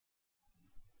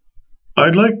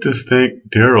I'd like to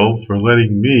thank Daryl for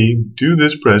letting me do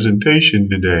this presentation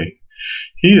today.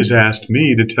 He has asked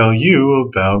me to tell you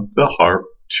about the Harp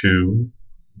 2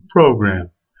 program.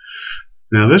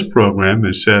 Now, this program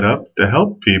is set up to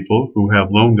help people who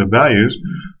have loan to values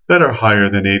that are higher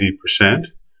than 80%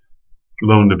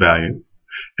 loan to value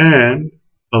and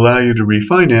allow you to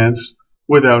refinance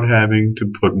without having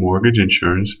to put mortgage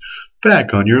insurance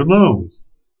back on your loan.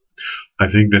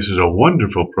 I think this is a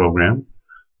wonderful program.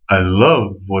 I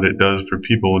love what it does for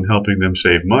people in helping them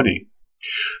save money.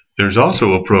 There's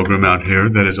also a program out here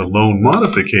that is a loan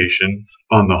modification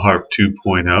on the Harp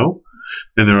 2.0,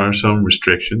 and there are some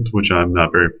restrictions which I'm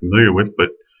not very familiar with,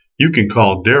 but you can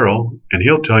call Daryl and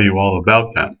he'll tell you all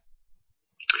about that.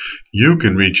 You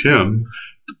can reach him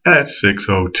at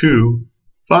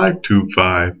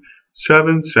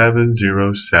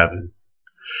 602-525-7707.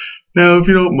 Now, if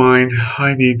you don't mind,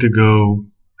 I need to go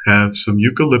have some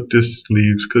eucalyptus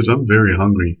leaves because I'm very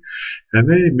hungry and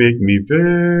they make me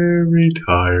very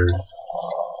tired.